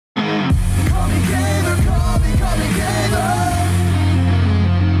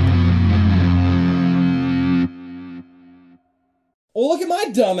Oh, look at my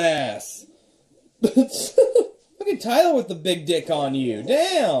dumb ass! Look at Tyler with the big dick on you.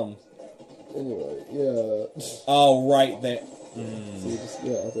 Damn! Anyway, yeah. Oh, right there. See,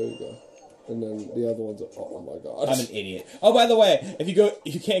 yeah, there you go. And then the other one's... Oh, my God. I'm an idiot. Oh, by the way,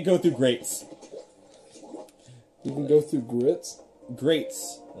 you can't go through grates. You can go through grits?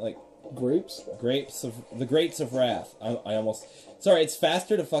 Grates. Like... Grapes? The Grates of Wrath. I almost... Sorry, it's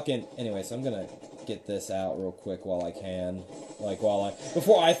faster to fucking... Anyway, so I'm gonna get this out real quick while I can.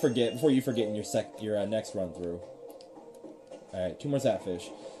 Before you forget in your next run through. Alright, 2 more Zapfish.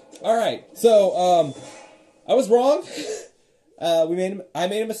 Alright, so, I was wrong. I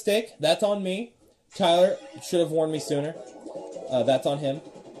made a mistake. That's on me. Tyler should have warned me sooner. That's on him.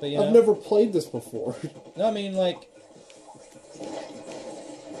 But, you know, I've never played this before. No, I mean, like...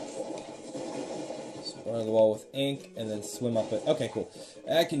 Run the wall with ink, and then swim up it. Okay, cool.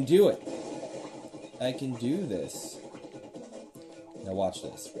 I can do it. I can do this. Now watch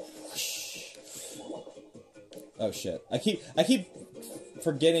this. Oh shit! I keep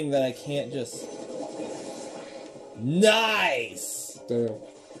forgetting that I can't just. Nice. Damn.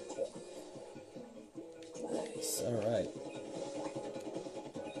 Nice. All right.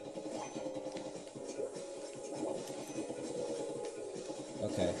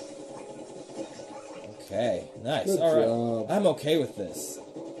 Okay. Okay, nice. Good All right, job. I'm okay with this.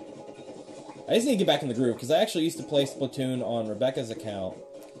 I just need to get back in the groove because I actually used to play Splatoon on Rebecca's account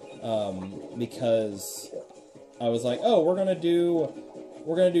because I was like, oh, we're gonna do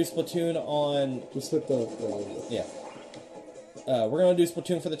Splatoon on. Just hit the. Yeah. We're gonna do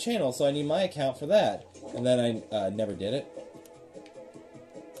Splatoon for the channel, so I need my account for that, and then I never did it.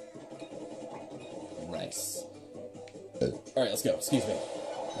 Nice. All right, let's go. Excuse me.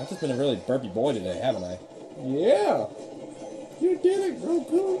 I've just been a really burpy boy today, haven't I? Yeah! You did it,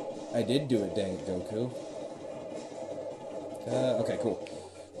 Goku! I did do it, dang it, Goku. Okay, cool.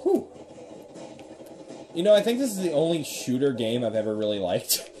 Whew. You know, I think this is the only shooter game I've ever really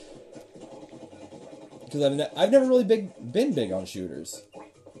liked. Because I've never really been big on shooters.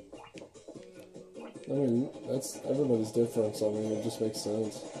 I mean, everybody's different, so I mean, it just makes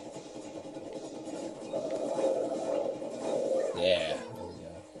sense. Yeah.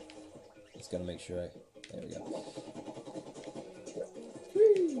 Just gotta make sure there we go.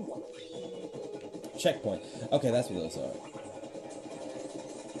 Whee! Checkpoint. Okay, that's what those are.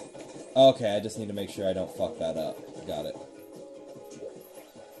 Okay, I just need to make sure I don't fuck that up. Got it.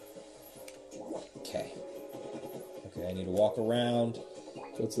 Okay. Okay, I need to walk around.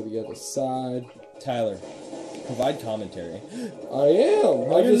 Go to the other side. Tyler, provide commentary. I am!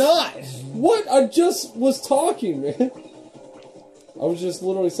 No, you're not! What? I just was talking, man! I was just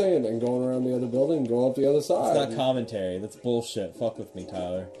literally saying, and going around the other building and go up the other side. It's not commentary. That's bullshit. Fuck with me,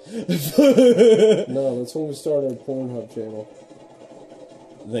 Tyler. No, that's when we started a Pornhub channel.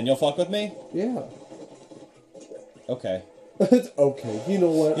 Then you'll fuck with me? Yeah. Okay. Okay, you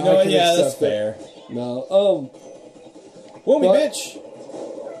know what? You know what? Yeah, that's fair. No, Whoa, bitch!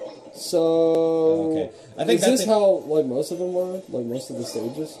 So... Okay. I think is this how, like, most of them were? Like, most of the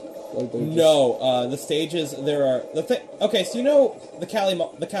stages? Like, no, the stages, there are... Okay, so you know the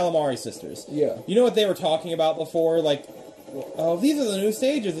Calamari sisters? Yeah. You know what they were talking about before? Like, oh, these are the new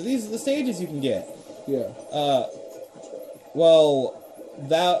stages. These are the stages you can get. Yeah. Well,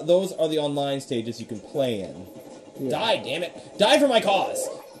 those are the online stages you can play in. Yeah. Die, damn it! Die for my cause!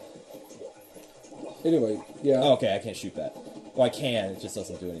 Anyway, yeah. Oh, okay, I can't shoot that. Well, I can, it just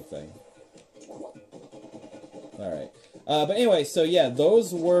doesn't do anything. Alright. But anyway, so yeah,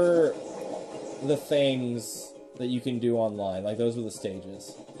 those were the things that you can do online. Like, those were the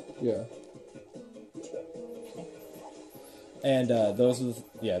stages. Yeah. And, those were the...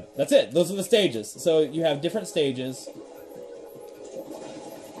 Yeah, that's it! Those are the stages. So, you have different stages.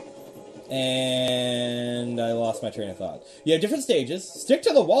 And I lost my train of thought. You have different stages. Stick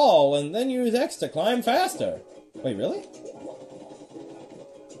to the wall, and then use X to climb faster. Wait, really?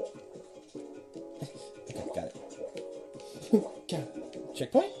 Okay, got it.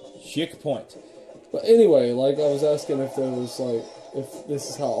 Checkpoint? Checkpoint. But anyway, like, I was asking if there was, like, if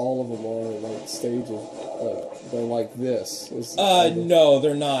this is how all of them are, like, stages. Like, they're like this. No,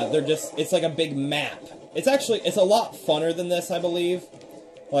 they're not. They're just, it's like a big map. It's actually, it's a lot funner than this, I believe.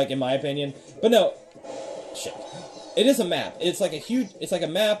 Like, in my opinion. But no. Shit. It is a map. It's like a huge, it's like a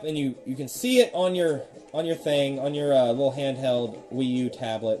map, and you can see it on your thing, on your little handheld Wii U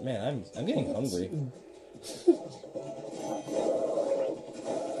tablet. Man, I'm getting hungry.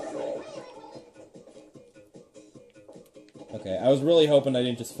 Okay, I was really hoping I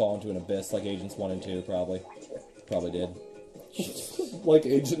didn't just fall into an abyss like Agents 1 and 2, probably. Probably did. Like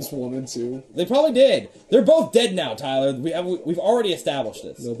Agents 1 and 2. They probably did. They're both dead now, Tyler. We've already established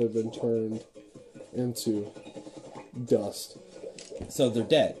this. No, they've been turned into dust. So they're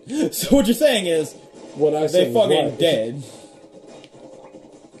dead. So what you're saying is, What I say they fucking right. dead.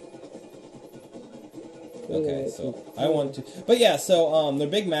 Okay, so I want to, but yeah, so they're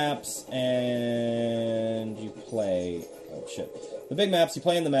big maps, and you play. Oh shit! The big maps, you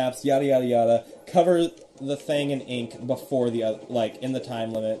play in the maps, yada yada yada. Cover the thing in ink before the other, like in the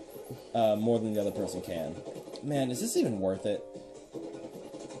time limit, more than the other person can. Man, is this even worth it?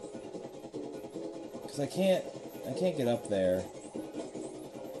 Because I can't get up there,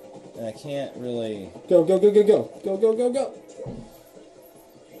 and I can't really. Go, go, go, go, go. Go, go, go, go.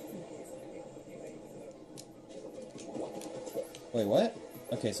 Wait, what?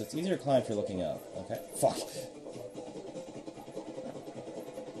 Okay, so it's easier to climb if you're looking up. Okay. Fuck.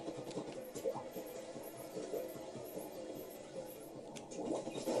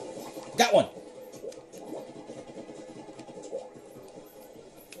 Got one!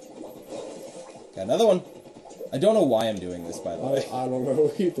 Got another one. I don't know why I'm doing this, by the way. I don't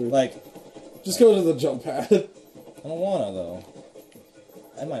know either. Like, just go to the jump pad. I don't wanna, though.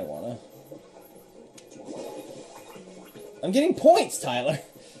 I might wanna. I'm getting points, Tyler!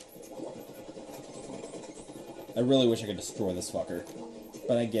 I really wish I could destroy this fucker.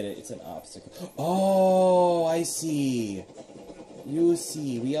 But I get it, it's an obstacle. Oh, I see. You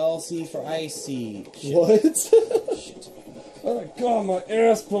see. We all see for I see. Shit. What? Shit. Oh my god, my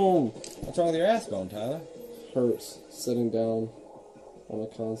ass bone! What's wrong with your ass bone, Tyler? Hurts. Sitting down on a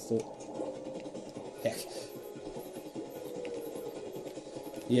constant. Heck.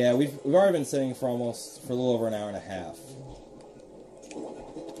 Yeah, we've already been sitting for a little over an hour and a half.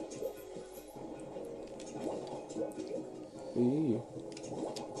 Eee.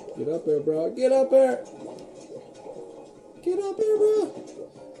 Get up there, bro. Get up there! Get up there,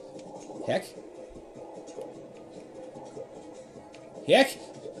 bro! Heck. Heck!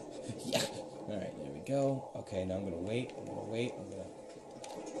 Yeah! Alright, there we go. Okay, now I'm gonna wait.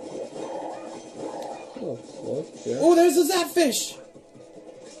 Oh, what? Yeah. Oh, there's a zapfish!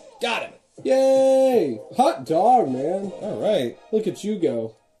 Got him! Yay! Hot dog, man. Alright. Look at you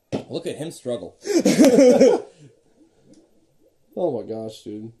go. Look at him struggle. Oh my gosh,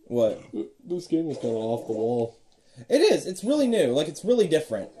 dude. What? This game is kind of off the wall. It is. It's really new. Like, it's really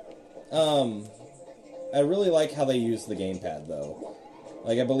different. I really like how they used the gamepad, though.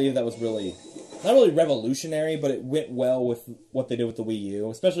 Like, I believe that was really... not really revolutionary, but it went well with what they did with the Wii U.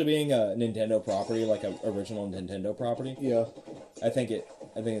 Especially being a Nintendo property, like an original Nintendo property. Yeah. I think it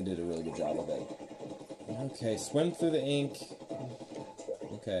did a really good job of it. Okay, swim through the ink.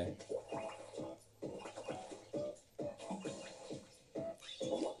 Okay.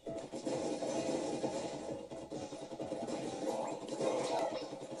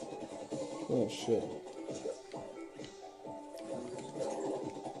 Oh, shit.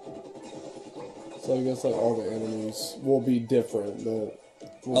 So I guess, like, all the enemies will be different, but...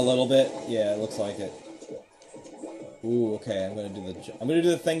 A little bit? Yeah, it looks like it. Ooh, okay, I'm gonna do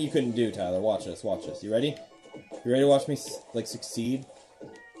the thing you couldn't do, Tyler. Watch this, watch this. You ready? You ready to watch me, like, succeed?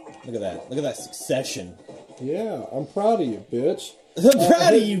 Look at that. Look at that succession. Yeah, I'm proud of you, bitch. I'm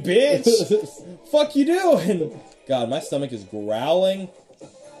proud of you, bitch! Fuck you doing? God, my stomach is growling.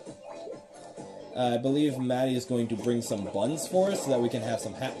 I believe Maddie is going to bring some buns for us so that we can have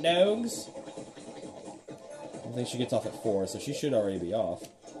some hot dogs. I think she gets off at 4, so she should already be off.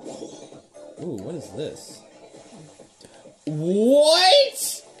 Ooh, what is this?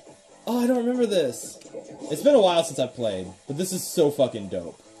 What? Oh, I don't remember this. It's been a while since I've played, but this is so fucking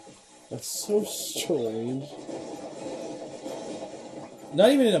dope. That's so strange. Not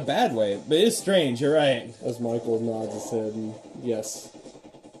even in a bad way, but it is strange, you're right. As Michael nods his head and yes.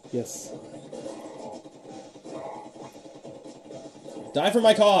 Yes. Die for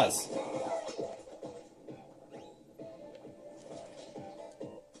my cause!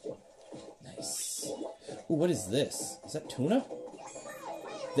 Nice. Ooh, what is this? Is that tuna?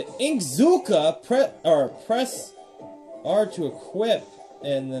 The Inkzuka press R to equip,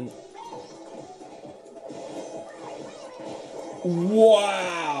 and then...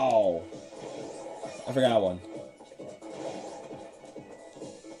 Wow! I forgot one.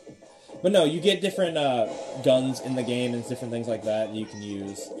 But no, you get different guns in the game and different things like that you can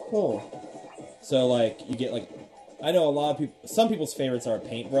use. Oh. So, like, you get, like... I know a lot of people... Some people's favorites are a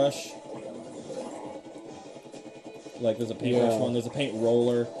paintbrush. Like, there's a paintbrush one, there's a paint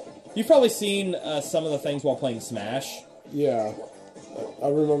roller. You've probably seen some of the things while playing Smash. Yeah. I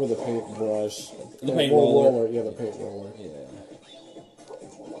remember the paintbrush. The paint roller. Yeah, the paint roller. Yeah.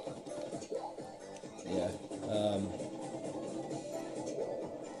 Yeah.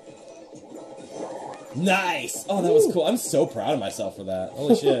 Nice! Oh, that was cool. I'm so proud of myself for that.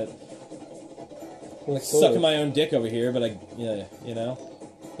 Holy shit. Like sucking my own dick over here, but you know?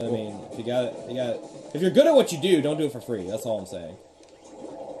 I mean, if you got it, you got it. If you're good at what you do, don't do it for free. That's all I'm saying.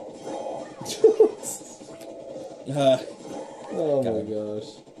 Oh my gosh.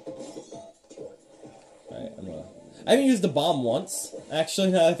 Alright, I haven't used the bomb once,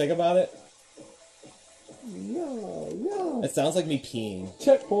 actually, now that I think about it. Yeah. It sounds like me peeing.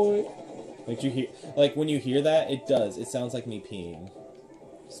 Checkpoint. Like when you hear that, it does. It sounds like me peeing.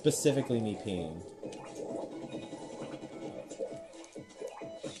 Specifically me peeing.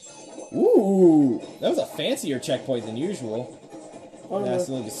 Ooh! That was a fancier checkpoint than usual.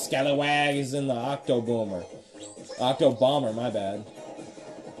 Absolutely. Scallywag is in the Octo Bomber. Octo Bomber, my bad.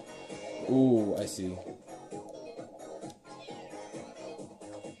 Ooh, I see.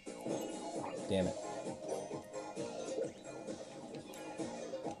 Damn it.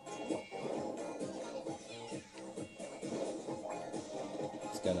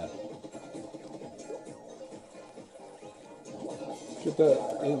 It's gonna... Get that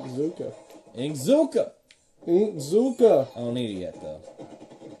Inkzuka. Inkzuka! Inkzuka! I don't need it yet, though.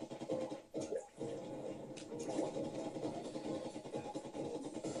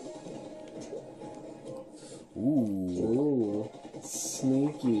 Ooh.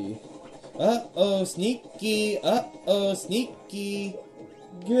 Sneaky. Uh-oh, sneaky. Uh-oh, sneaky.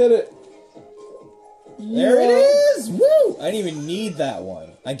 Get it. There it is! Woo! I didn't even need that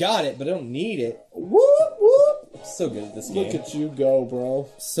one. I got it, but I don't need it. Whoop, whoop. So good at this game. Look at you go, bro.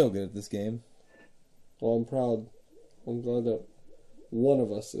 So good at this game. Well, I'm proud. I'm glad that one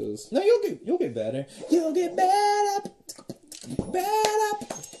of us is. No, you'll get better. You'll get better. Better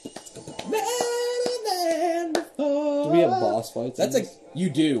than before. Do we have boss fights? We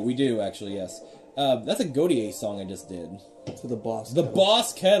do actually, yes. That's a Godier song I just did. To the boss. The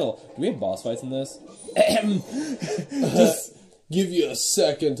boss kettle. Do we have boss fights in this? Just give you a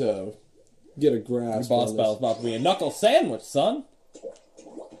second to get a grasp. Your boss battle's about to be a knuckle sandwich, son.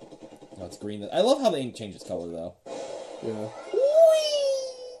 Oh, it's green. I love how the ink changes color, though. Yeah.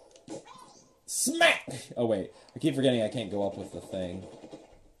 Whee! Smack! Oh, wait. I keep forgetting I can't go up with the thing.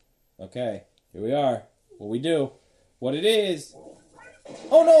 Okay. Here we are. What we do. What it is.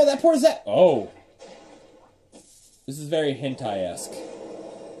 Oh, no! That poor Zap! Oh! This is very hentai-esque.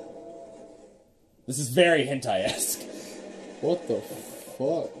 This is very hentai-esque. What the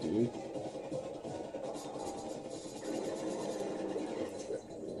fuck, dude?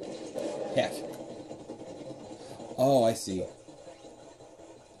 Heck. Oh, I see.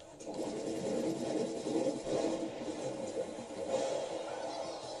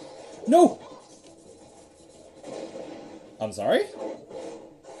 No! I'm sorry?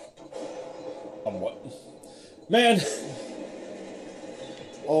 What? Man!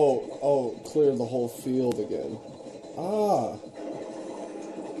 Oh, clear the whole field again. Ah.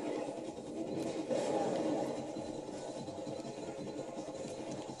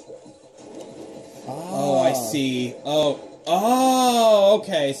 Oh, I see. Oh,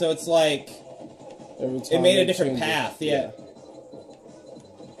 okay. So it's like it made a different path. Yeah.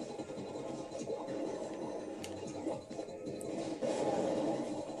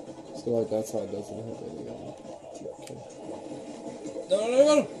 So like that side doesn't have any. Okay.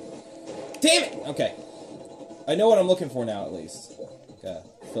 No. Damn it. Okay. I know what I'm looking for now, at least. Gotta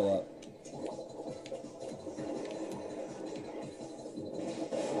fill up.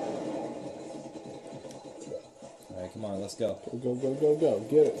 Alright, come on, let's go. Go.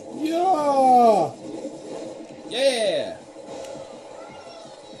 Get it. Yeah! Yeah!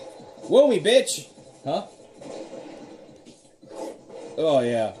 Whoa me, bitch! Huh? Oh,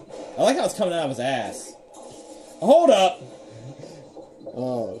 yeah. I like how it's coming out of his ass. Hold up!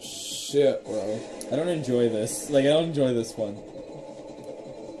 Oh, shit, bro. I don't enjoy this. Like, I don't enjoy this one.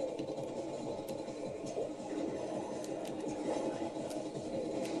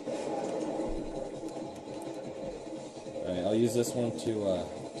 Alright, I'll use this one to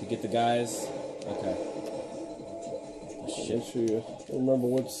get the guys. Okay. Oh, shit. Make sure you remember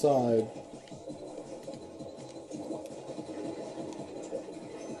which side.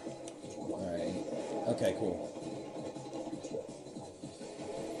 Alright. Okay, cool.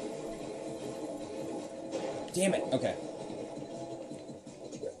 Damn it. Okay.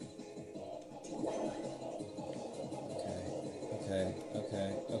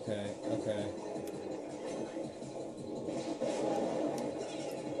 Okay.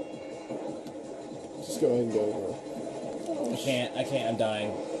 Just go ahead and go, bro. I can't, I'm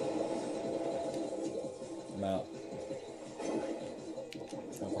dying. I'm out.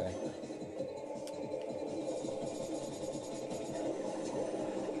 Okay.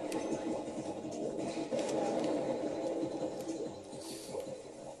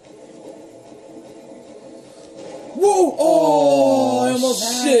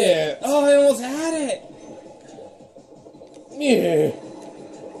 almost had shit. it. Oh, I almost had it. Yeah.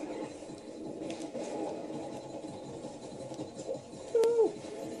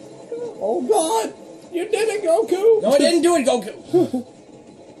 Oh God! You did it, Goku! No, I didn't do it, Goku.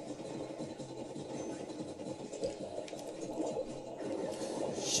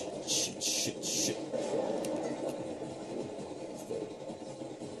 Shit.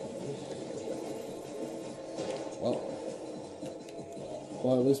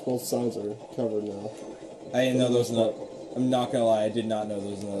 Well, at least both sides are covered now. I didn't know there was another. I'm not gonna lie, I did not know there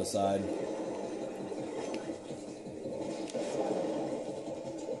was another side.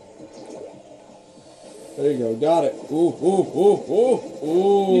 There you go, got it. Ooh.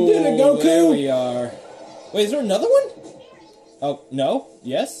 You did it, Goku! There we are. Wait, is there another one? Oh, no?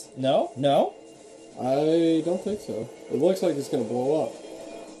 Yes? No? No? I don't think so. It looks like it's gonna blow up.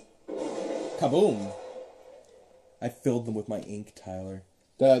 Kaboom. I filled them with my ink, Tyler.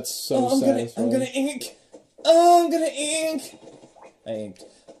 That's so satisfying. I'm gonna ink. Oh, I'm gonna ink. I inked.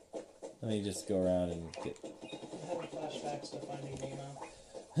 Let me just go around and get... I'm having flashbacks to Finding Nemo.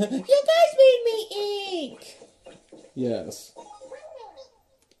 You guys made me ink! Yes.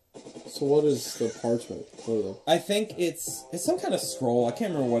 So what is the parchment? What are I think it's some kind of scroll. I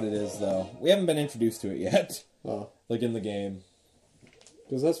can't remember what it is, though. We haven't been introduced to it yet. Oh. Like in the game.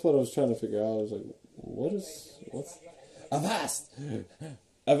 Because that's what I was trying to figure out. I was like, what's... Avast!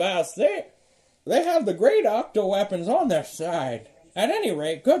 Avast! They have the great octo weapons on their side. At any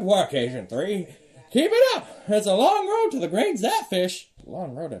rate, good work, Agent 3. Keep it up! It's a long road to the great Zatfish.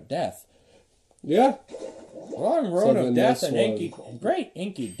 Long road of death. Yeah. Long road of death and inky... great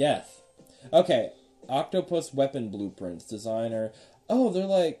inky death. Okay, octopus weapon blueprints, designer. Oh, they're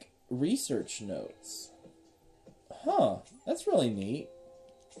like research notes. Huh, that's really neat.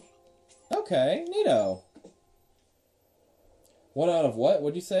 Okay, neato. 1 out of what?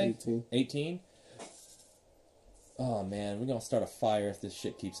 What'd you say? 18. 18? Oh man, we're gonna start a fire if this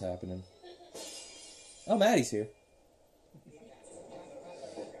shit keeps happening. Oh, Maddie's here.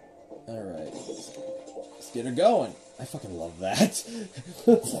 Alright. Let's get her going. I fucking love that.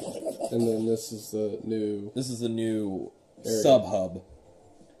 And then this is the new... This is the new area. sub-hub.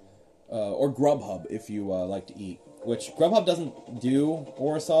 Or grub hub, if you like to eat. Which, Grubhub doesn't do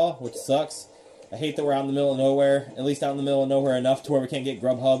Warsaw, which sucks. I hate that we're out in the middle of nowhere. At least out in the middle of nowhere enough to where we can't get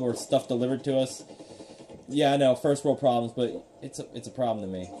Grubhub or stuff delivered to us. Yeah, I know, first world problems, but it's a problem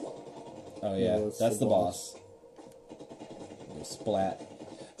to me. Oh yeah, Yeah, that's the boss. I'm gonna splat.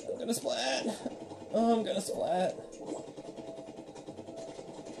 I'm gonna splat. Oh, I'm gonna splat.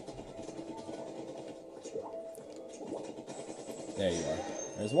 There you are.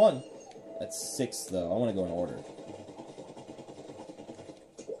 There's one. That's 6, though. I want to go in order.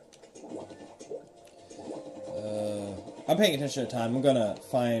 I'm paying attention to time. I'm gonna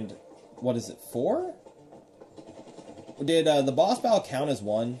find... What is it, 4? Did the boss battle count as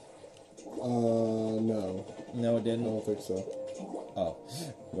 1? No. No, it I didn't? don't think so. Oh.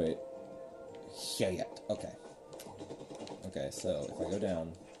 Wait. Shit. Okay. Okay, so if I go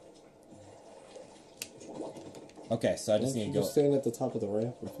down... Okay, so I just need to go... Just stand at the top of the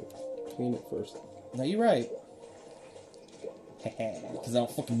ramp with it. Clean it first. No, you're right. Because I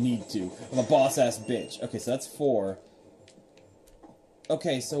don't fucking need to. I'm a boss-ass bitch. Okay, so that's 4.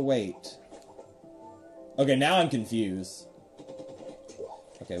 Okay, so wait. Okay, now I'm confused.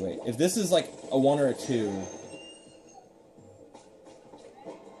 Okay, wait. If this is like a 1 or a 2...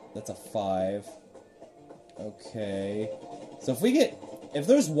 That's a 5. Okay. So if we get... If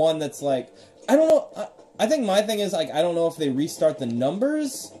there's one that's like... I don't know... I think my thing is, like, I don't know if they restart the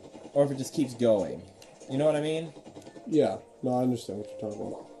numbers... Or if it just keeps going. You know what I mean? Yeah. No, I understand what you're talking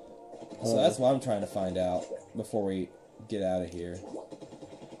about. So that's what I'm trying to find out before we get out of here.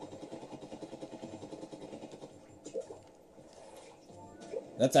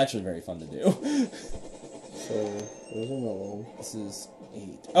 That's actually very fun to do. So, there's another one. This is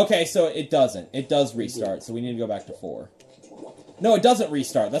 8. Okay, so it doesn't. It does restart, so we need to go back to 4. No, it doesn't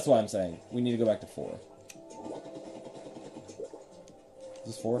restart. That's what I'm saying. We need to go back to 4.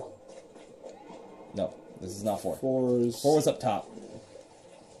 Is this 4? No, this is not 4. 4 is... 4 was up top.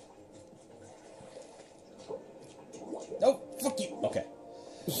 Oh, fuck you. Okay.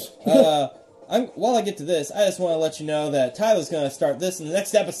 While I get to this, I just want to let you know that Tyler's going to start this in the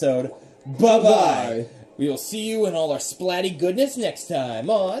next episode. Bye-bye. We will see you in all our splatty goodness next time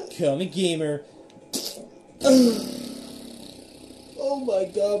on CallMeGamer. Oh my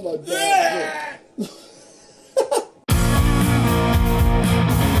god, my back.